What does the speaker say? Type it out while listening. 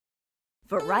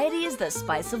Variety is the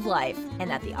spice of life,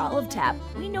 and at the Olive Tap,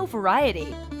 we know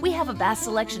variety. We have a vast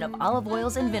selection of olive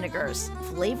oils and vinegars,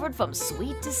 flavored from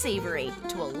sweet to savory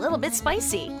to a little bit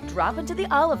spicy. Drop into the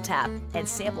Olive Tap and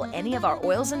sample any of our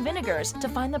oils and vinegars to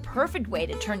find the perfect way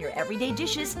to turn your everyday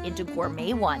dishes into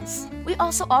gourmet ones. We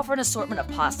also offer an assortment of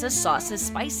pastas, sauces,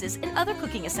 spices, and other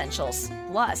cooking essentials.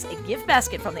 Plus, a gift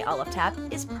basket from the Olive Tap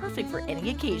is perfect for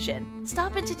any occasion.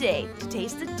 Stop in today to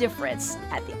taste the difference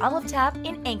at the Olive Tap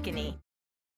in Ankeny.